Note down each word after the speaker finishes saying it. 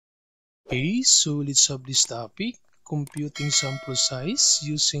Okay, so let's have this topic, computing sample size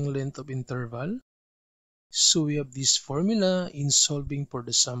using length of interval. So we have this formula in solving for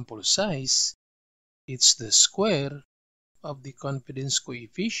the sample size. It's the square of the confidence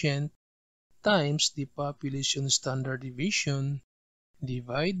coefficient times the population standard deviation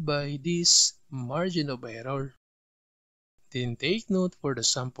divided by this margin of error. Then take note for the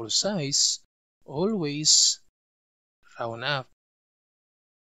sample size, always round up.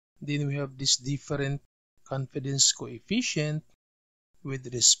 Then we have this different confidence coefficient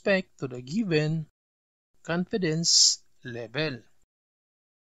with respect to the given confidence level.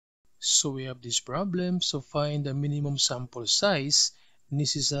 So we have this problem. So find the minimum sample size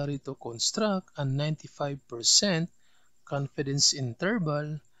necessary to construct a 95% confidence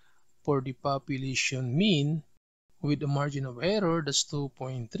interval for the population mean with a margin of error that's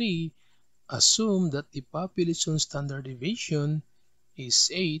 2.3. Assume that the population standard deviation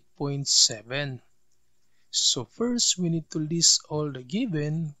is 8.7. So first, we need to list all the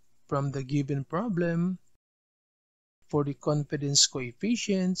given from the given problem. For the confidence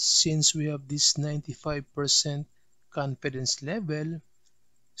coefficient, since we have this 95% confidence level,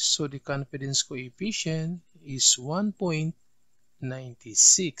 so the confidence coefficient is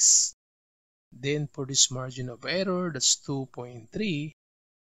 1.96. Then for this margin of error, that's 2.3.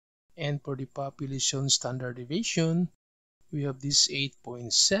 And for the population standard deviation, we have this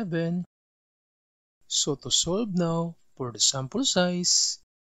 8.7. So to solve now for the sample size,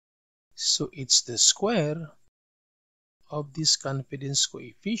 so it's the square of this confidence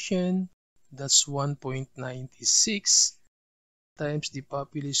coefficient, that's 1.96, times the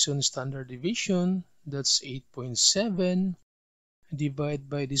population standard deviation, that's 8.7, divided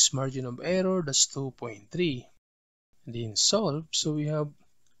by this margin of error, that's 2.3. Then solve, so we have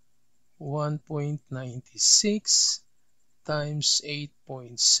 1.96 times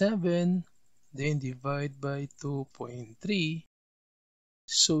 8.7, then divide by 2.3,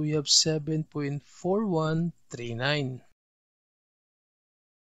 so we have 7.4139.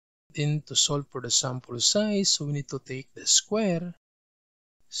 Then to solve for the sample size, so we need to take the square.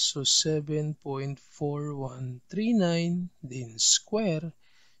 So 7.4139, then square.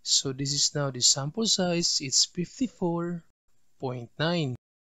 So this is now the sample size, it's 54.9.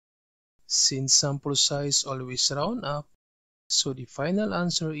 Since sample size always round up, so the final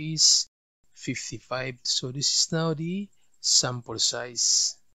answer is 55. So this is now the sample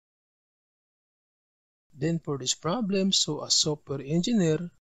size. Then for this problem, so a software engineer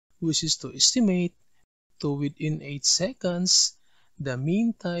wishes to estimate to within 8 seconds the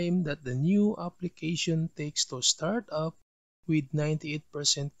mean time that the new application takes to start up with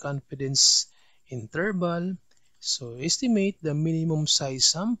 98% confidence interval. So estimate the minimum size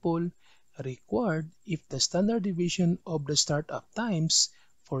sample required if the standard deviation of the startup times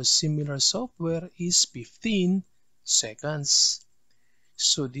for similar software is 15 seconds.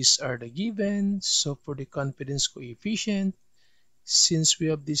 So these are the given. So for the confidence coefficient, since we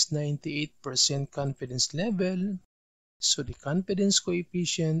have this 98% confidence level, so the confidence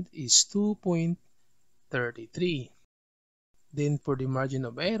coefficient is 2.33. Then for the margin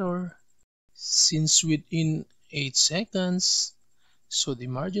of error, since within 8 seconds, so the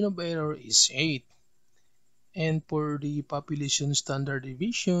margin of error is 8. And for the population standard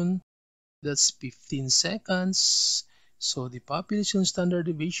deviation, that's 15 seconds. So the population standard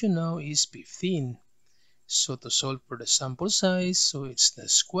deviation now is 15. So to solve for the sample size, so it's the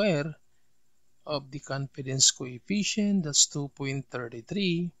square of the confidence coefficient, that's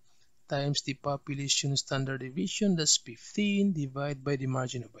 2.33, times the population standard deviation, that's 15, divided by the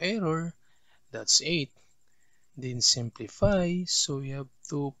margin of error, that's 8. Then simplify, so we have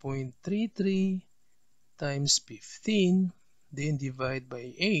 2.33 times 15, then divide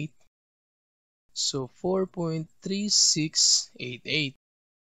by 8, so 4.3688.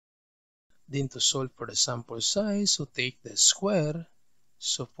 Then to solve for the sample size, so take the square,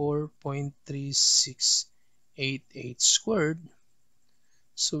 so 4.3688 squared,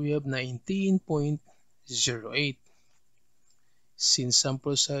 so we have 19.08. Since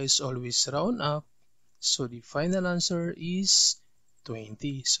sample size always round up, so the final answer is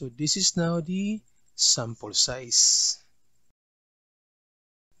 20. So this is now the sample size.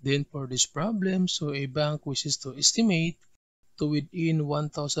 Then for this problem, so a bank wishes to estimate to within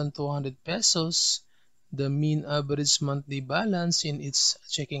 1,200 pesos the mean average monthly balance in its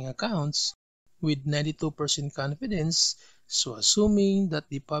checking accounts with 92% confidence. So assuming that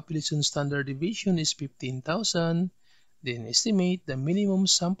the population standard deviation is 15,000, then estimate the minimum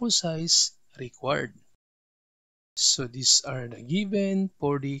sample size required. So these are the given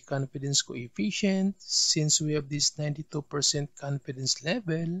for the confidence coefficient. Since we have this 92% confidence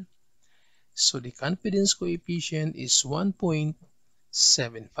level, So the confidence coefficient is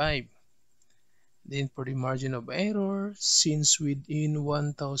 1.75. Then for the margin of error, since within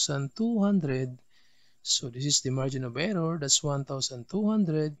 1,200, so this is the margin of error, that's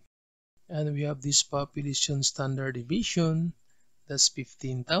 1,200. And we have this population standard deviation, that's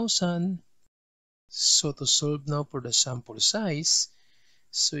 15,000. So to solve now for the sample size,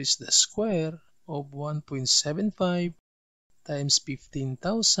 so it's the square of 1.75 times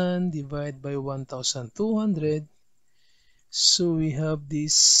 15,000 divided by 1,200. So we have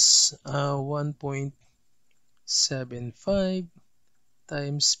this 1.75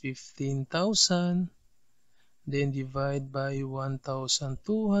 times 15,000, then divide by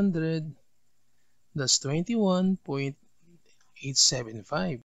 1,200, that's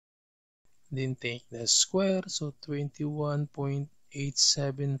 21.875. Then take the square, so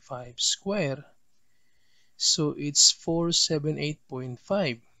 21.875 square. So it's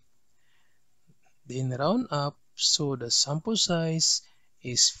 478.5. Then round up, so the sample size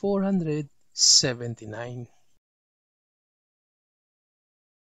is 479.